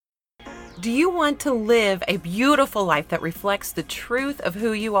Do you want to live a beautiful life that reflects the truth of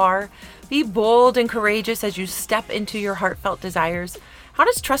who you are? Be bold and courageous as you step into your heartfelt desires. How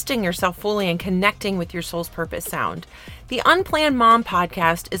does trusting yourself fully and connecting with your soul's purpose sound? The Unplanned Mom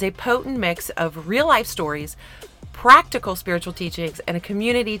podcast is a potent mix of real life stories, practical spiritual teachings, and a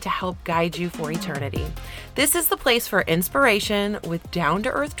community to help guide you for eternity. This is the place for inspiration with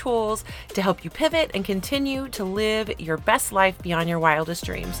down-to-earth tools to help you pivot and continue to live your best life beyond your wildest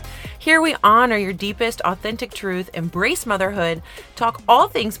dreams. Here we honor your deepest, authentic truth, embrace motherhood, talk all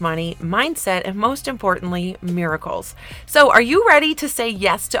things money, mindset, and most importantly, miracles. So are you ready to say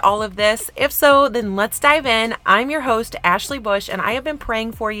yes to all of this? If so, then let's dive in. I'm your host, Ashley Bush, and I have been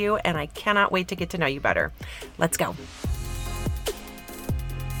praying for you, and I cannot wait to get to know you better. Let's go.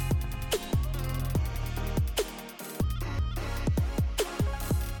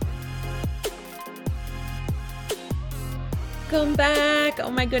 Welcome back. Oh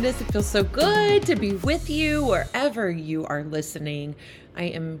my goodness, it feels so good to be with you wherever you are listening. I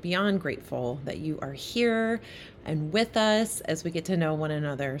am beyond grateful that you are here and with us as we get to know one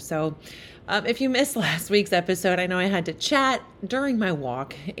another. So if you missed last week's episode, I know I had to chat during my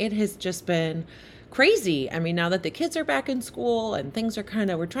walk. It has just been crazy. I mean, now that the kids are back in school and things are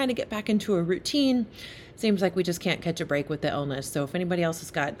we're trying to get back into a routine. Seems like we just can't catch a break with the illness. So if anybody else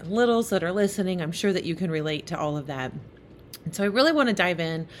has got littles that are listening, I'm sure that you can relate to all of that. And so I really want to dive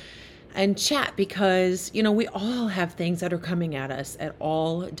in and chat because, we all have things that are coming at us at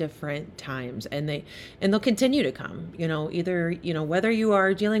all different times, and they'll continue to come, either, whether you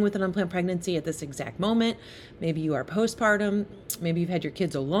are dealing with an unplanned pregnancy at this exact moment, maybe you are postpartum, maybe you've had your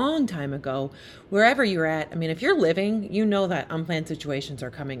kids a long time ago, wherever you're at. I mean, if you're living, that unplanned situations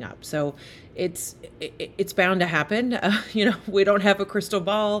are coming up. So it's bound to happen. We don't have a crystal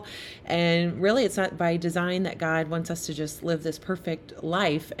ball, and really it's not by design that God wants us to just live this perfect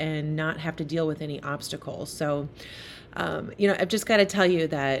life and not have to deal with any obstacles. So, I've just got to tell you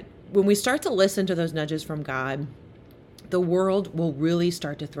that when we start to listen to those nudges from God, the world will really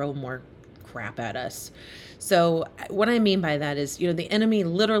start to throw more crap at us. So what I mean by that is, the enemy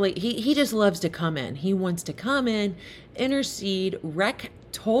literally, he just loves to come in. He wants to come in, intercede, wreak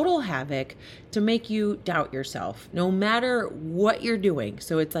total havoc to make you doubt yourself, no matter what you're doing.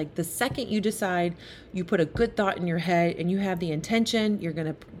 So it's like the second you decide, you put a good thought in your head and you have the intention, you're going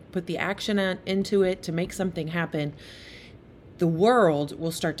to put the action into it to make something happen, the world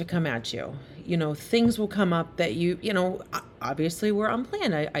will start to come at you. Things will come up that obviously we're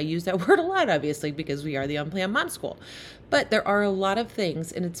unplanned. I use that word a lot, obviously, because we are the Unplanned Mom School. But there are a lot of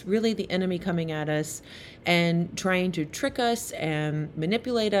things, and it's really the enemy coming at us and trying to trick us and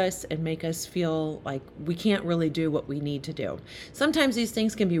manipulate us and make us feel like we can't really do what we need to do. Sometimes these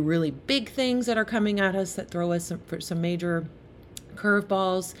things can be really big things that are coming at us that throw us some major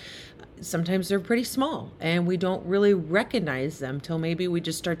curveballs. Sometimes they're pretty small and we don't really recognize them till maybe we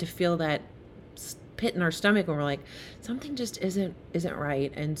just start to feel that pit in our stomach and we're like, something just isn't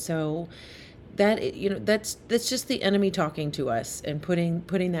right. And so that's just the enemy talking to us and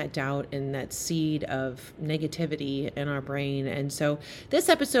putting that doubt and that seed of negativity in our brain. And so this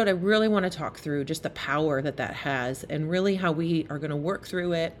episode, I really want to talk through just the power that has and really how we are going to work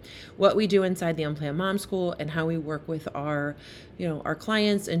through it, what we do inside the Unplanned Mom School, and how we work with our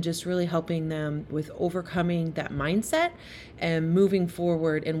clients and just really helping them with overcoming that mindset and moving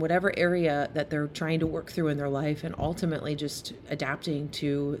forward in whatever area that they're trying to work through in their life, and ultimately just adapting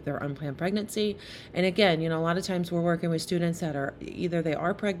to their unplanned pregnancy. And again, a lot of times we're working with students that are either they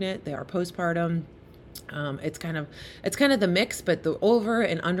are pregnant, they are postpartum. It's kind of the mix, but the over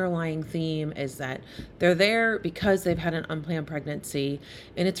and underlying theme is that they're there because they've had an unplanned pregnancy.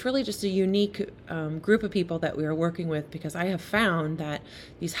 And it's really just a unique group of people that we are working with, because I have found that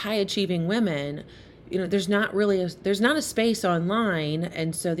these high achieving women, there's not a space online.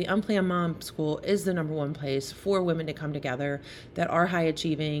 And so the Unplanned Mom School is the number one place for women to come together that are high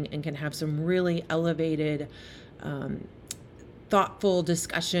achieving and can have some really elevated, thoughtful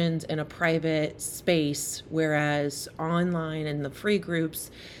discussions in a private space, whereas online and the free groups,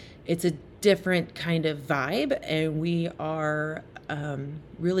 it's a different kind of vibe. And we are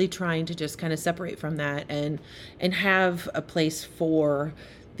really trying to just kind of separate from that and have a place for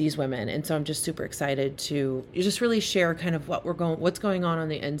these women. And so I'm just super excited to just really share kind of what's going on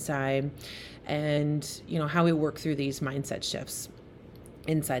the inside, and how we work through these mindset shifts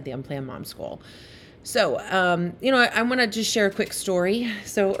inside the Unplanned Mom School. So, I want to just share a quick story.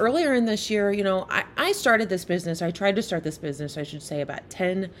 So earlier in this year, I started this business. I tried to start this business, I should say, about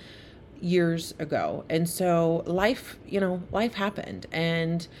 10 years ago. And so life happened.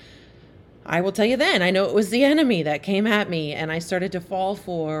 And I will tell you then, I know it was the enemy that came at me, and I started to fall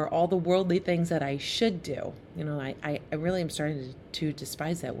for all the worldly things that I should do. I really am starting to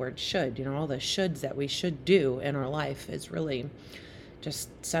despise that word should. All the shoulds that we should do in our life is really just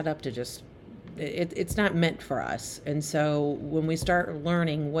set up to just, it's not meant for us. And so when we start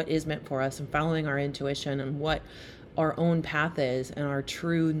learning what is meant for us and following our intuition and what our own path is and our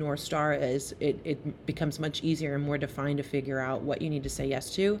true North Star is, it becomes much easier and more defined to figure out what you need to say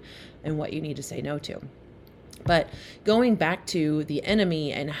yes to and what you need to say no to. But going back to the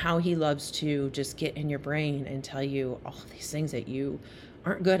enemy and how he loves to just get in your brain and tell you all these things that you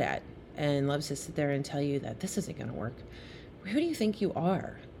aren't good at, and loves to sit there and tell you that this isn't going to work. Who do you think you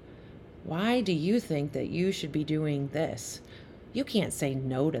are? Why do you think that you should be doing this? You can't say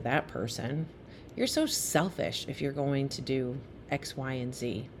no to that person. You're so selfish if you're going to do X, Y, and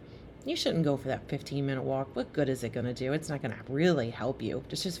Z. You shouldn't go for that 15-minute walk. What good is it going to do? It's not going to really help you.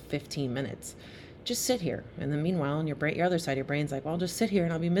 It's just 15 minutes. Just sit here. And then meanwhile, in your brain, your other side of your brain's like, well, I'll just sit here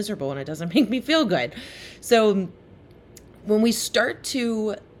and I'll be miserable and it doesn't make me feel good. So when we start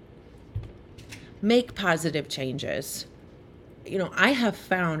to make positive changes, I have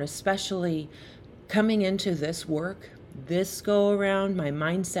found, especially coming into this work, this go around, my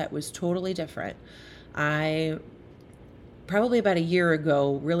mindset was totally different. I probably about a year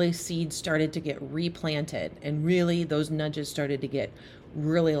ago, really seeds started to get replanted, and really those nudges started to get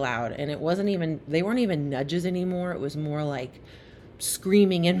really loud. And they weren't even nudges anymore. It was more like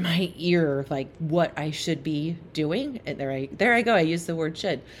screaming in my ear, like what I should be doing. And there I go. I used the word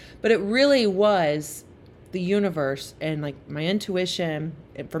should, but it really was the universe and like my intuition.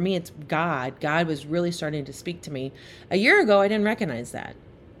 And for me, it's God. God was really starting to speak to me. A year ago, I didn't recognize that.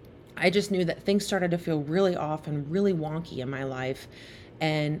 I just knew that things started to feel really off and really wonky in my life.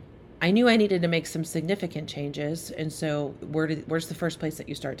 And I knew I needed to make some significant changes. And so where's the first place that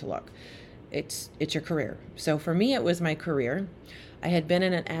you start to look? It's your career. So for me, it was my career. I had been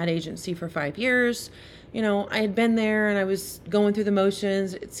in an ad agency for 5 years. I had been there and I was going through the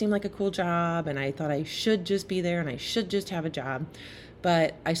motions. It seemed like a cool job and I thought I should just be there and I should just have a job.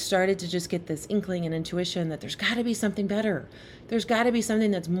 But I started to just get this inkling and intuition that there's got to be something better. There's got to be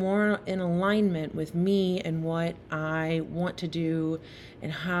something that's more in alignment with me and what I want to do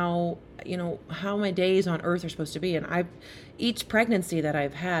and how my days on earth are supposed to be. And each pregnancy that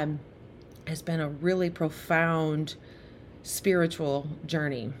I've had has been a really profound spiritual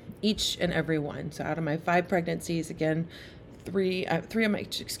journey, each and every one. So out of my 5 pregnancies, again, three of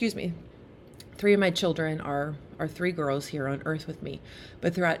my children are 3 girls here on earth with me.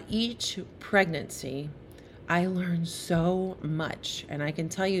 But throughout each pregnancy, I learned so much. And I can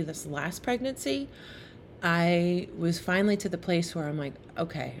tell you this last pregnancy, I was finally to the place where I'm like,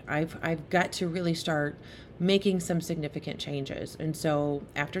 okay, I've got to really start making some significant changes. And so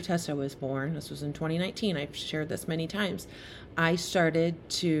after Tessa was born, this was in 2019, I've shared this many times, I started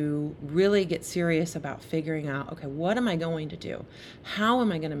to really get serious about figuring out, okay, what am I going to do? How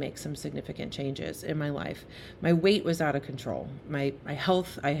am I going to make some significant changes in my life? My weight was out of control. My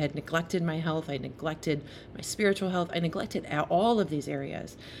health, I had neglected my health. I neglected my spiritual health. I neglected all of these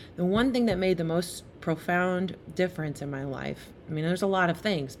areas. The one thing that made the most profound difference in my life, there's a lot of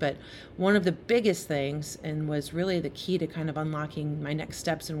things, but one of the biggest things, and was really the key to kind of unlocking my next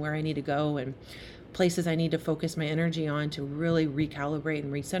steps and where I need to go and places I need to focus my energy on to really recalibrate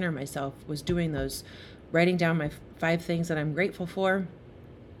and recenter myself, was writing down my 5 things that I'm grateful for,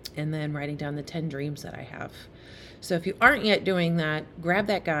 and then writing down the 10 dreams that I have. So if you aren't yet doing that, grab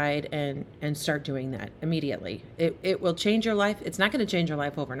that guide and start doing that immediately. It will change your life. It's not going to change your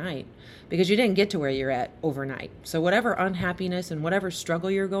life overnight because you didn't get to where you're at overnight. So whatever unhappiness and whatever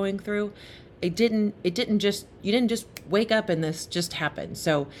struggle you're going through, you didn't just wake up and this just happened.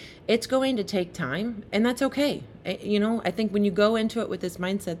 So it's going to take time, and that's okay. I think when you go into it with this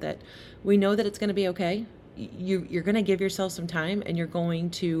mindset that we know that it's going to be okay, you're going to give yourself some time and you're going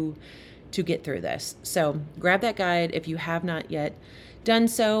to get through this. So grab that guide if you have not yet done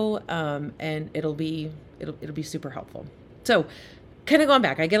so, and it'll be super helpful. So kind of going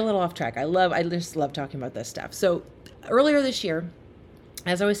back, I get a little off track. I just love talking about this stuff. So earlier this year,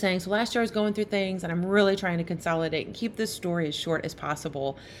 as I was saying, so last year I was going through things and I'm really trying to consolidate and keep this story as short as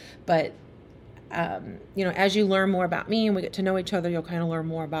possible. But as you learn more about me and we get to know each other, you'll kind of learn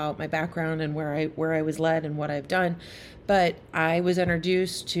more about my background and where I was led and what I've done. But I was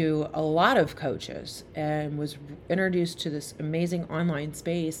introduced to a lot of coaches and was introduced to this amazing online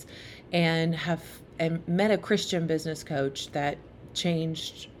space and met a Christian business coach that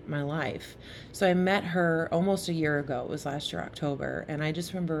changed my life. So I met her almost a year ago. It was last year, October. And I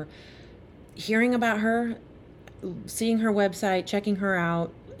just remember hearing about her, seeing her website, checking her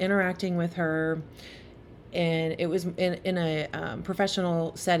out, interacting with her, and it was in a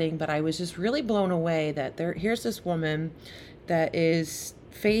professional setting, but I was just really blown away that here's this woman that is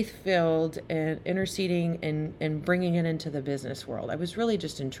faith filled and interceding and bringing it into the business world. I was really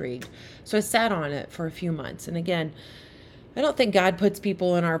just intrigued. So I sat on it for a few months. And again, I don't think God puts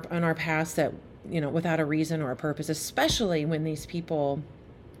people in our past that, without a reason or a purpose, especially when these people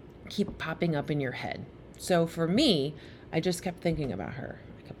keep popping up in your head. So for me, I just kept thinking about her.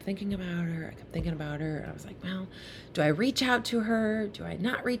 I kept thinking about her. I was like, well, do I reach out to her? Do I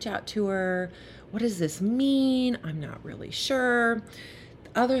not reach out to her? What does this mean? I'm not really sure.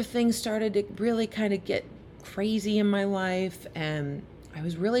 Other things started to really kind of get crazy in my life, and I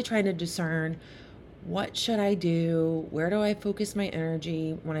was really trying to discern, what should I do? Where do I focus my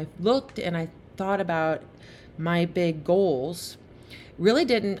energy? When I looked and I thought about my big goals, I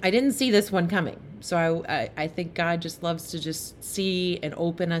didn't see this one coming. So I think God just loves to just see and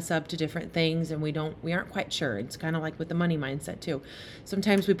open us up to different things, and we aren't quite sure. It's kind of like with the money mindset too.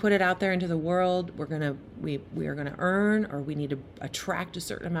 Sometimes we put it out there into the world. We are gonna earn, or we need to attract a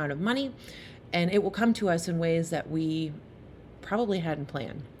certain amount of money, and it will come to us in ways that we probably hadn't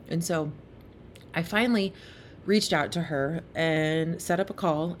planned. And so I finally reached out to her and set up a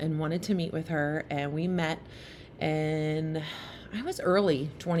call and wanted to meet with her, and we met, and I was early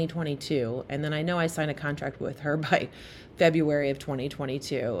 2022, and then I know I signed a contract with her by February of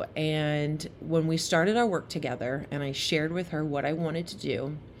 2022. And when we started our work together, and I shared with her what I wanted to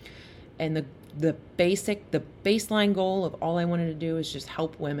do, and the baseline goal of all I wanted to do is just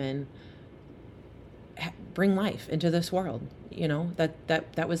help women bring life into this world.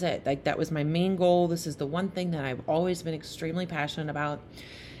 That was it. Like, that was my main goal. This is the one thing that I've always been extremely passionate about.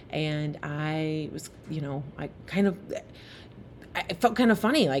 And I was, I felt kind of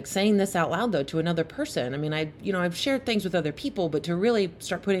funny, like, saying this out loud though to another person. I mean, I've shared things with other people, but to really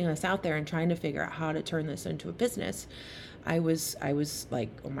start putting this out there and trying to figure out how to turn this into a business, I was like,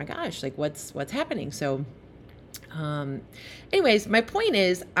 oh my gosh, like what's happening? So, anyways, my point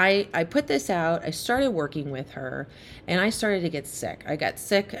is, I put this out, I started working with her, and I started to get sick. I got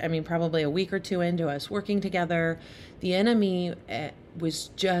sick, probably a week or two into us working together. The enemy was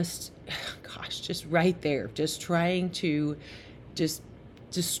just right there, just trying to just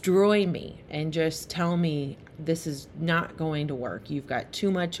destroy me and just tell me this is not going to work. You've got too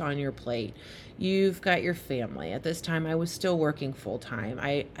much on your plate. You've got your family. At this time, I was still working full time.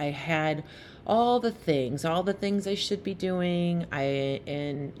 I had all the things I should be doing.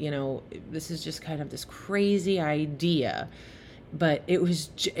 This is just kind of this crazy idea, but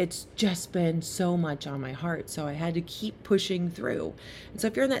it's just been so much on my heart. So I had to keep pushing through. And so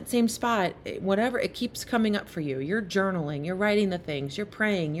if you're in that same spot, whatever, it keeps coming up for you. You're journaling, you're writing the things, you're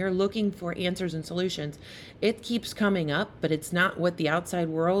praying, you're looking for answers and solutions. It keeps coming up, but it's not what the outside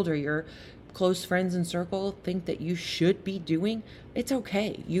world or your close friends and circle think that you should be doing. It's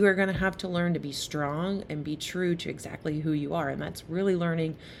okay. You are going to have to learn to be strong and be true to exactly who you are. And that's really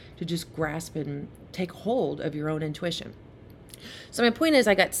learning to just grasp and take hold of your own intuition. So my point is,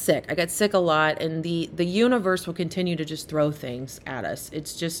 I got sick a lot, and the universe will continue to just throw things at us.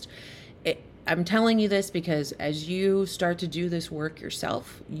 I'm telling you this because as you start to do this work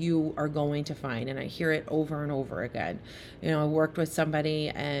yourself, you are going to find, and I hear it over and over again. I worked with somebody,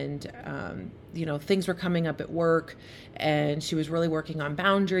 and things were coming up at work, and she was really working on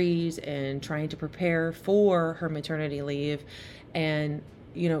boundaries and trying to prepare for her maternity leave, and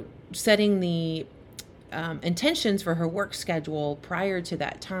setting the intentions for her work schedule prior to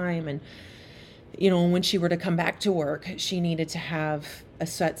that time. And when she were to come back to work, she needed to have a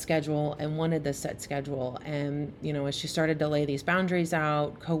set schedule and wanted this set schedule. And as she started to lay these boundaries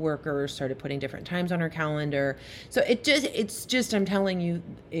out, coworkers started putting different times on her calendar. So it's just I'm telling you,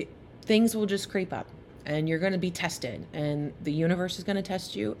 things will just creep up, and you're going to be tested, and the universe is going to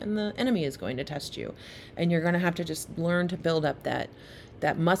test you, and the enemy is going to test you, and you're going to have to just learn to build up that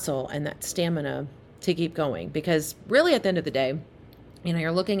muscle and that stamina to keep going. Because really, at the end of the day,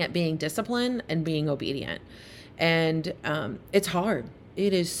 you're looking at being disciplined and being obedient, and it's hard.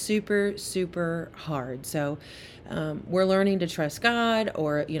 It is super, super hard. So we're learning to trust God,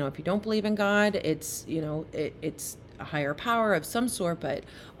 or if you don't believe in God, it's it's a higher power of some sort. But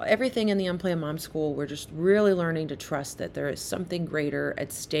everything in the Unplanned Mom School, we're just really learning to trust that there is something greater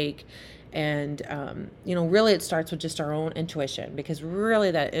at stake. And, really it starts with just our own intuition, because really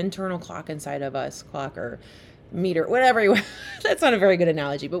that internal clock inside of us, clock or meter, whatever you that's not a very good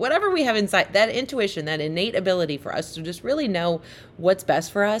analogy, but whatever we have inside, that intuition, that innate ability for us to just really know what's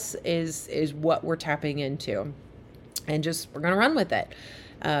best for us is what we're tapping into. And just, we're going to run with it.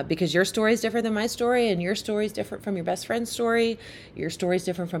 because your story is different than my story, and your story is different from your best friend's story. Your story is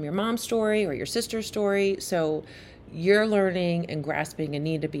different from your mom's story or your sister's story. So you're learning and grasping and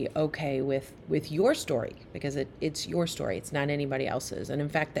need to be okay with your story, because it's your story. It's not anybody else's. And in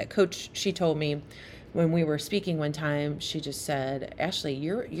fact, that coach, she told me when we were speaking one time, she just said, Ashley,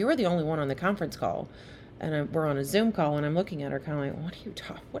 you're the only one on the conference call. And we're on a Zoom call, and I'm looking at her kind of like,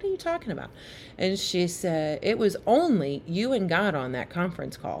 what are you talking about? And she said, it was only you and God on that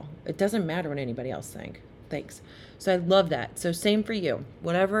conference call. It doesn't matter what anybody else thinks. So I love that. So same for you.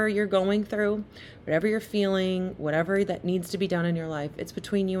 Whatever you're going through, whatever you're feeling, whatever that needs to be done in your life, it's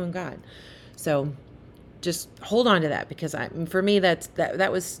between you and God. So just hold on to that, because for me,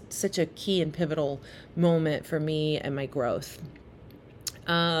 that was such a key and pivotal moment for me and my growth.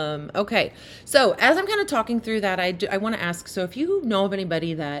 Okay. So as I'm kind of talking through that, I want to ask, so if you know of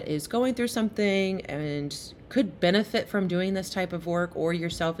anybody that is going through something and could benefit from doing this type of work, or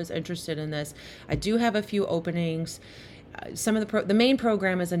yourself is interested in this, I do have a few openings. Some of the main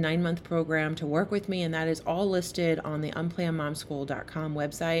program is a 9-month program to work with me, and that is all listed on the unplannedmomschool.com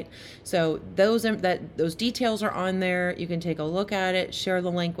website. So those details are on there. You can take a look at it, share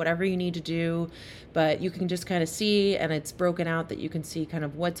the link, whatever you need to do, but you can just kind of see, and it's broken out that you can see kind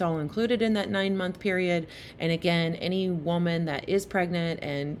of what's all included in that 9-month period. And again, any woman that is pregnant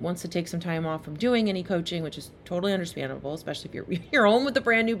and wants to take some time off from doing any coaching, which is totally understandable, especially if you're home with a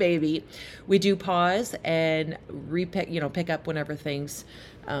brand new baby, we do pause and pick up whenever things,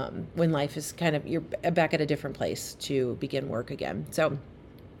 when life is you're back at a different place to begin work again. So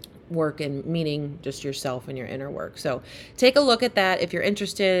work, and meaning just yourself and your inner work. So take a look at that if you're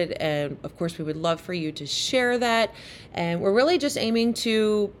interested. And of course, we would love for you to share that. And we're really just aiming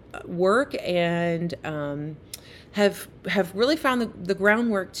to work and have really found the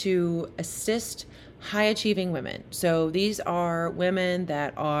groundwork to assist high achieving women. So these are women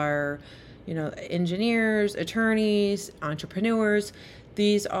that are, engineers, attorneys, entrepreneurs.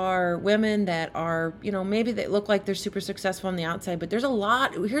 These are women that are, maybe they look like they're super successful on the outside, but there's a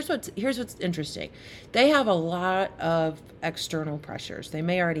lot. Here's what's interesting. They have a lot of external pressures. They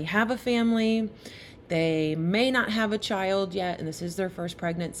may already have a family. They may not have a child yet, and this is their first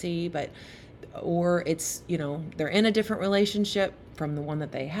pregnancy, or it's, they're in a different relationship from the one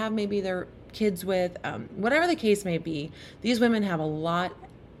that they have maybe their kids with. Whatever the case may be, these women have a lot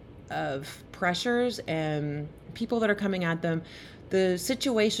of pressures and people that are coming at them, the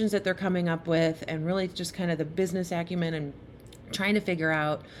situations that they're coming up with, and really just kind of the business acumen and trying to figure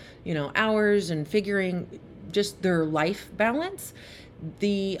out, hours and figuring just their life balance.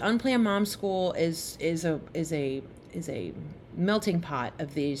 The Unplanned Mom School is a melting pot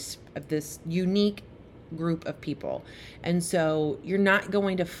of this unique group of people. And so you're not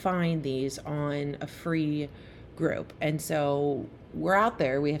going to find these on a free group. And so we're out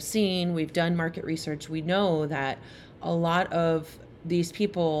there, we've done market research. We know that a lot of these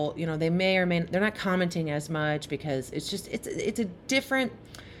people, they may or may, they're not commenting as much, because it's a different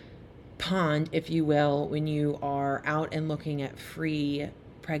pond, if you will, when you are out and looking at free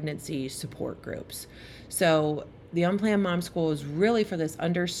pregnancy support groups. So the Unplanned Mom School is really for this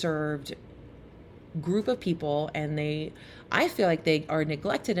underserved group of people, and I feel like they are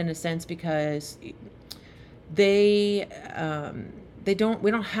neglected in a sense, because we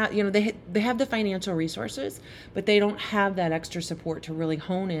don't have, they have the financial resources, but they don't have that extra support to really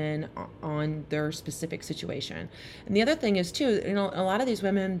hone in on their specific situation. And the other thing is too, a lot of these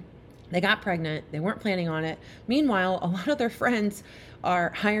women, they got pregnant, they weren't planning on it. Meanwhile, a lot of their friends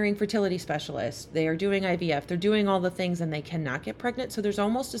are hiring fertility specialists. They are doing IVF. They're doing all the things, and they cannot get pregnant. So there's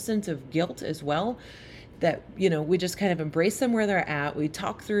almost a sense of guilt as well, that, we just kind of embrace them where they're at. We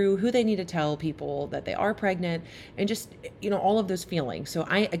talk through who they need to tell people that they are pregnant, and just, all of those feelings. So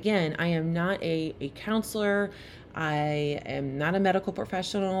I am not a counselor. I am not a medical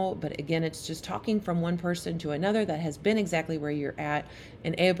professional, but again, it's just talking from one person to another that has been exactly where you're at,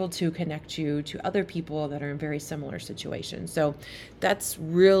 and able to connect you to other people that are in very similar situations. So that's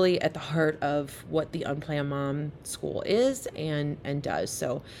really at the heart of what the Unplanned Mom School is and does.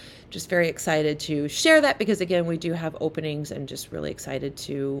 So just very excited to share that, because again, we do have openings, and just really excited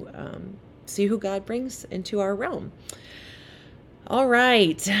to see who God brings into our realm. All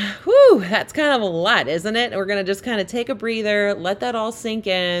right. Whew, that's kind of a lot, isn't it? We're going to just kind of take a breather, let that all sink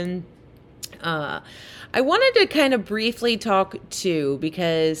in. I wanted to kind of briefly talk too,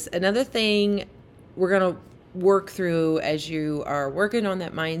 because another thing we're going to work through as you are working on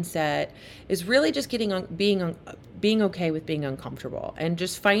that mindset is really just being okay with being uncomfortable, and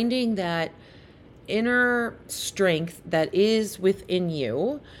just finding that inner strength that is within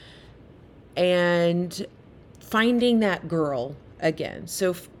you, and finding that girl again.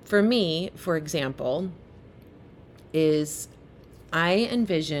 So for me, for example, is I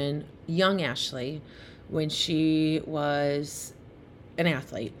envision young Ashley when she was an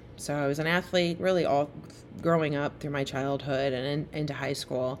athlete. So I was an athlete really all growing up through my childhood and into high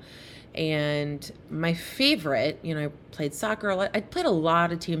school. And my favorite, I played soccer. I played a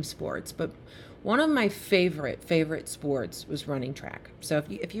lot of team sports, but one of my favorite sports was running track. So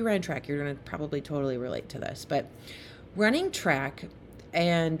if you ran track, you're going to probably totally relate to this. But running track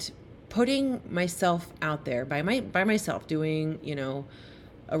and putting myself out there by myself, doing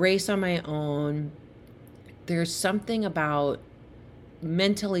a race on my own. There's something about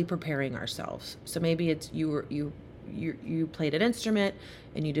mentally preparing ourselves. So maybe it's you played an instrument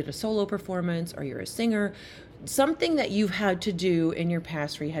and you did a solo performance, or you're a singer, something that you've had to do in your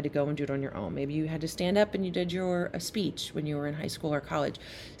past where you had to go and do it on your own. Maybe you had to stand up and you did a speech when you were in high school or college,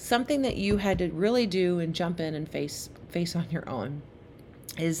 something that you had to really do and jump in and face on your own.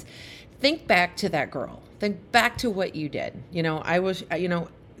 Is think back to that girl. Think back to what you did.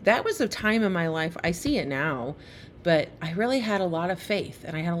 That was a time in my life. I see it now, but I really had a lot of faith,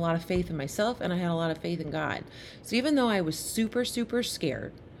 and I had a lot of faith in myself, and I had a lot of faith in God. So even though I was super, super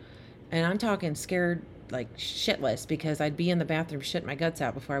scared, and I'm talking scared like shitless, because I'd be in the bathroom shitting my guts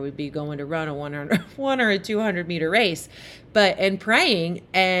out before I would be going to run a 1 or a 200 meter race, but praying,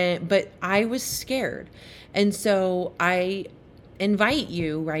 but I was scared. And so I invite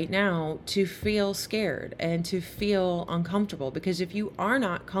you right now to feel scared and to feel uncomfortable, because if you are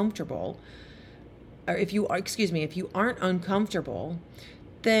not comfortable, or if you aren't uncomfortable,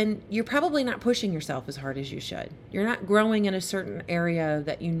 then you're probably not pushing yourself as hard as you should. You're not growing in a certain area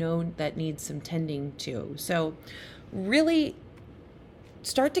that that needs some tending to. So really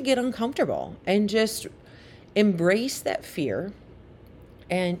start to get uncomfortable and just embrace that fear,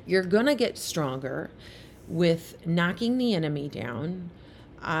 and you're going to get stronger with knocking the enemy down.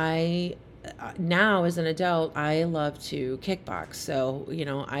 Now as an adult, I love to kickbox. So,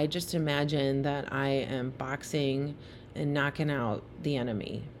 I just imagine that I am boxing and knocking out the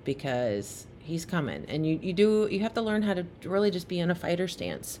enemy, because he's coming. And you have to learn how to really just be in a fighter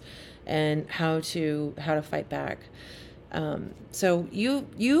stance and how to fight back. So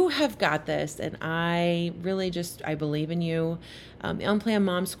you have got this, and I really I believe in you. Unplanned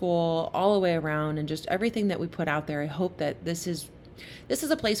Mom School all the way around, and just everything that we put out there. I hope that this is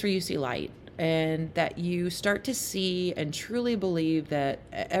a place where you see light, and that you start to see and truly believe that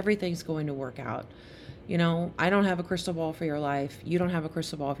everything's going to work out. I don't have a crystal ball for your life. You don't have a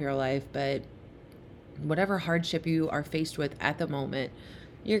crystal ball for your life, but whatever hardship you are faced with at the moment,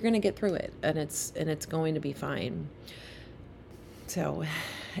 you're going to get through it, and it's going to be fine. So,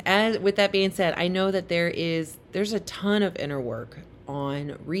 with that being said, I know that there's a ton of inner work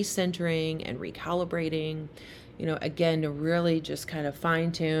on recentering and recalibrating, again, to really just kind of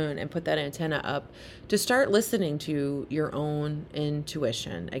fine tune and put that antenna up to start listening to your own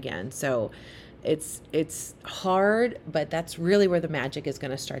intuition again. So it's hard, but that's really where the magic is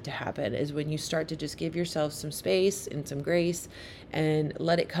going to start to happen, is when you start to just give yourself some space and some grace and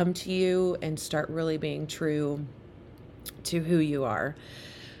let it come to you, and start really being true to who you are.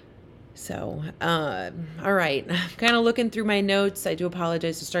 So, all right. I'm kind of looking through my notes. I do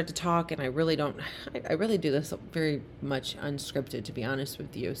apologize to start to talk, and I really do this very much unscripted, to be honest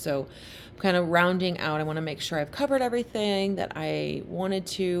with you. So I'm kind of rounding out. I want to make sure I've covered everything that I wanted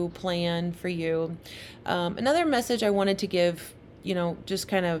to plan for you. Another message I wanted to give, just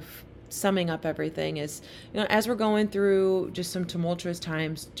kind of summing up everything is, as we're going through just some tumultuous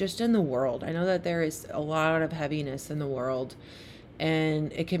times just in the world, I know that there is a lot of heaviness in the world,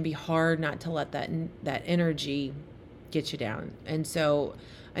 and it can be hard not to let that energy get you down. And so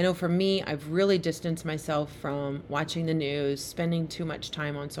I know for me, I've really distanced myself from watching the news, spending too much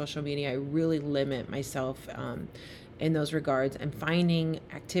time on social media. I really limit myself in those regards, and finding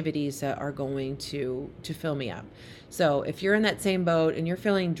activities that are going to fill me up. So if you're in that same boat and you're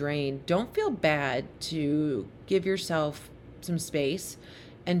feeling drained, don't feel bad to give yourself some space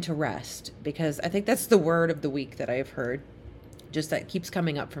and to rest, because I think that's the word of the week that I've heard, just that keeps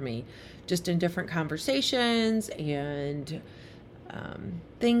coming up for me, just in different conversations and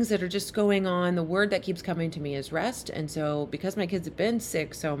things that are just going on. The word that keeps coming to me is rest. And so because my kids have been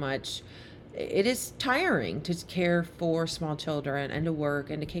sick so much, it is tiring to care for small children and to work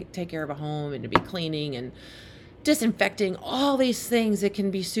and to take care of a home and to be cleaning and disinfecting, all these things. It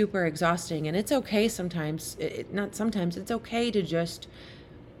can be super exhausting, and it's okay sometimes. It's okay to just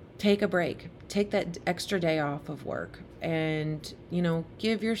take a break, take that extra day off of work, and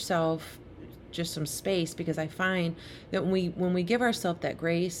give yourself just some space, because I find that when we give ourselves that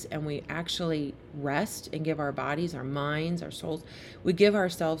grace and we actually rest and give our bodies, our minds, our souls, we give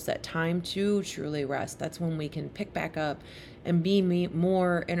ourselves that time to truly rest. That's when we can pick back up and be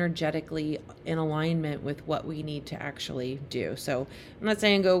more energetically in alignment with what we need to actually do. So I'm not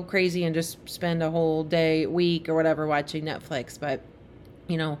saying go crazy and just spend a whole day, week, or whatever watching Netflix, but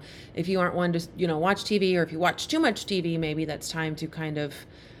if you aren't one to, watch TV, or if you watch too much TV, maybe that's time to kind of,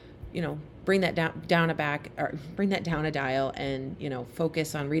 bring that bring that down a dial and,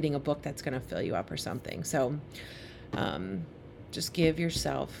 focus on reading a book that's going to fill you up or something. So, just give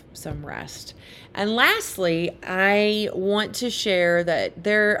yourself some rest. And lastly, I want to share that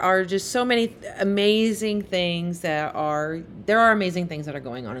there are just so many amazing things there are amazing things that are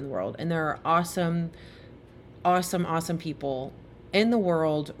going on in the world. And there are awesome people in the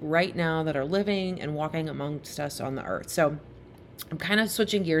world right now that are living and walking amongst us on the earth. So I'm kind of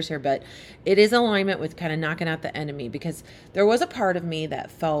switching gears here, but it is alignment with kind of knocking out the enemy, because there was a part of me that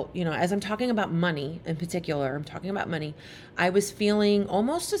felt, as I'm talking about money in particular, I'm talking about money, I was feeling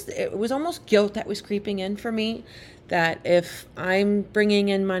it was almost guilt that was creeping in for me, that if I'm bringing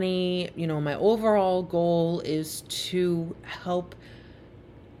in money, my overall goal is to help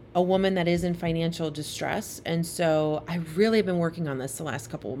a woman that is in financial distress. And so I really have been working on this the last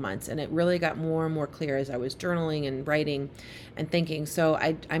couple of months, and it really got more and more clear as I was journaling and writing and thinking. So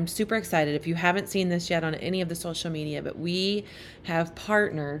I'm super excited. If you haven't seen this yet on any of the social media, but we have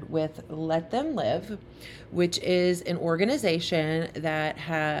partnered with Let Them Live, which is an organization that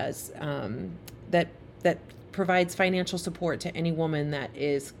has that provides financial support to any woman that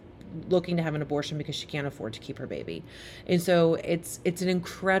is looking to have an abortion because she can't afford to keep her baby. And so it's an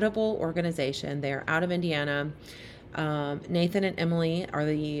incredible organization. They're out of Indiana. Nathan and Emily are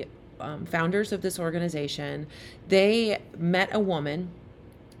the founders of this organization. They met a woman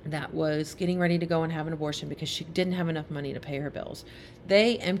that was getting ready to go and have an abortion because she didn't have enough money to pay her bills.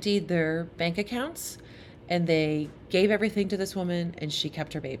 They emptied their bank accounts and they gave everything to this woman, and she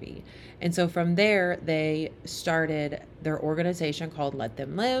kept her baby. And so from there, they started their organization called Let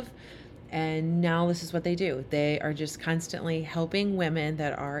Them Live. And now this is what they do. They are just constantly helping women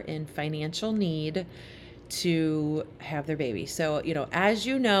that are in financial need to have their baby. So, as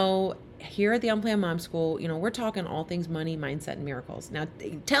you know, here at the Unplanned Mom School, we're talking all things money, mindset, and miracles. Now,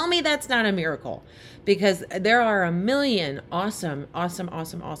 tell me that's not a miracle, because there are a million awesome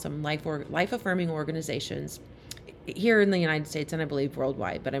life affirming organizations here in the United States, and I believe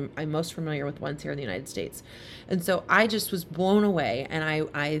worldwide, but I'm most familiar with ones here in the United States. And so I just was blown away, and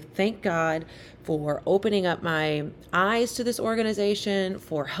I thank God for opening up my eyes to this organization,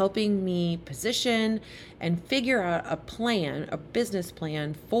 for helping me position and figure out a business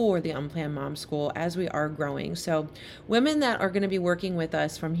plan for the Unplanned Mom School as we are growing. So women that are going to be working with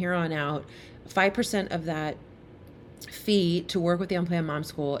us from here on out, 5% of that fee to work with the Unplanned Mom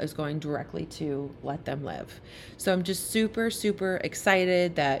School is going directly to Let Them Live. So I'm just super, super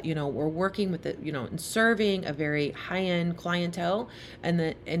excited that, we're working with and serving a very high-end clientele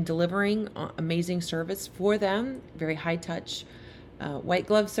and delivering amazing service for them, very high touch, white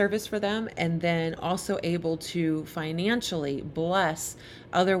glove service for them, and then also able to financially bless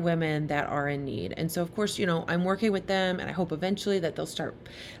other women that are in need. And so, of course, I'm working with them, and I hope eventually that they'll start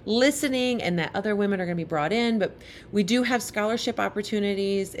listening and that other women are going to be brought in. But we do have scholarship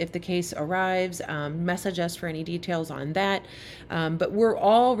opportunities if the case arrives. Message us for any details on that. But we're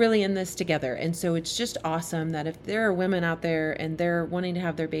all really in this together. And so it's just awesome that if there are women out there and they're wanting to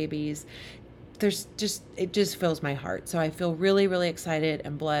have their babies, it just fills my heart. So I feel really, really excited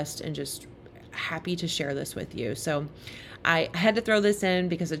and blessed and just happy to share this with you. So I had to throw this in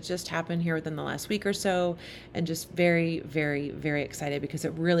because it just happened here within the last week or so, and just very, very, very excited because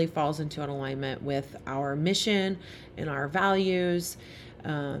it really falls into an alignment with our mission and our values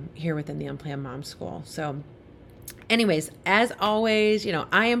here within the Unplanned Mom School. So anyways, as always,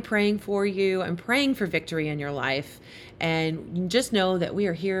 I am praying for you. I'm praying for victory in your life. And just know that we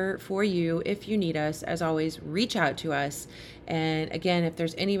are here for you if you need us. As always, reach out to us. And again, if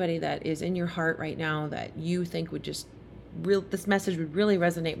there's anybody that is in your heart right now that you think would this message would really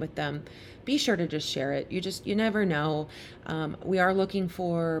resonate with them, be sure to just share it. You never know. We are looking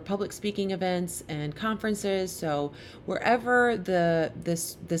for public speaking events and conferences. So wherever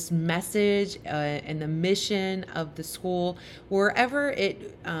this message and the mission of the school, wherever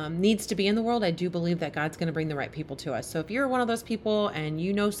it needs to be in the world, I do believe that God's going to bring the right people to us. So if you're one of those people and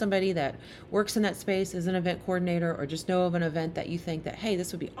you know somebody that works in that space as an event coordinator, or just know of an event that you think that, hey,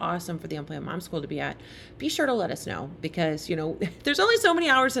 this would be awesome for the Unplanned Mom School to be at, be sure to let us know, because because, there's only so many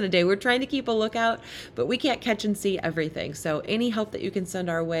hours in a day. We're trying to keep a lookout, but we can't catch and see everything. So any help that you can send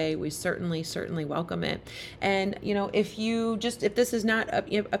our way, we certainly welcome it. And, if this is not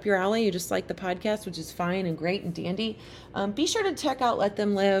up your alley, you just like the podcast, which is fine and great and dandy, be sure to check out Let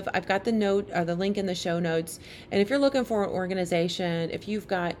Them Live. I've got the link in the show notes. And if you're looking for an organization, if you've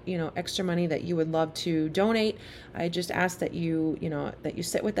got, extra money that you would love to donate, I just ask that you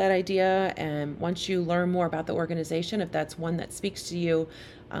sit with that idea. And once you learn more about the organization, if that's one that speaks to you,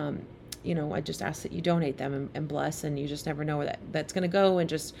 I just ask that you donate them and bless, and you just never know where that's going to go, and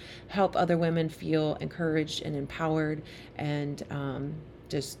just help other women feel encouraged and empowered, and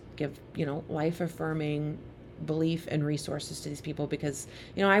just give, life-affirming belief and resources to these people, because,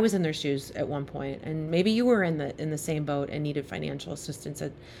 I was in their shoes at one point, and maybe you were in the same boat and needed financial assistance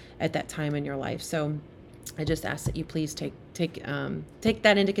at that time in your life. So I just ask that you please take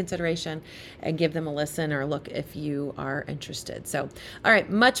that into consideration and give them a listen or a look if you are interested. So, all right,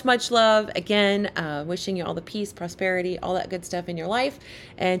 much love. Again, wishing you all the peace, prosperity, all that good stuff in your life.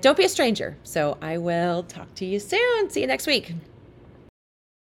 And don't be a stranger. So I will talk to you soon. See you next week.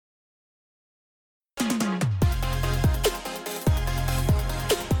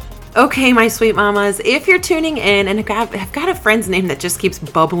 Okay, my sweet mamas, if you're tuning in and have got a friend's name that just keeps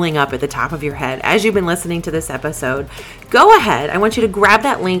bubbling up at the top of your head as you've been listening to this episode, go ahead. I want you to grab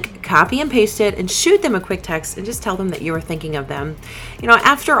that link, copy and paste it, and shoot them a quick text and just tell them that you were thinking of them.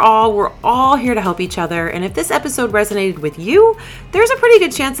 After all, we're all here to help each other. And if this episode resonated with you, there's a pretty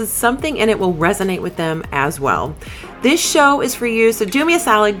good chance that something in it will resonate with them as well. This show is for you, so do me a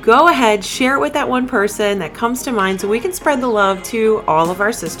solid. Go ahead, share it with that one person that comes to mind so we can spread the love to all of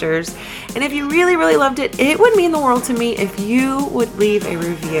our sisters. And if you really loved it, it would mean the world to me if you would leave a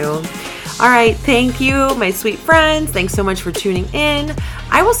review. All right, thank you, my sweet friends. Thanks so much for tuning in.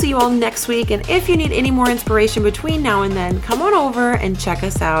 I will see you all next week. And if you need any more inspiration between now and then, come on over and check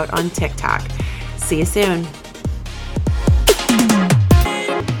us out on TikTok. See you soon.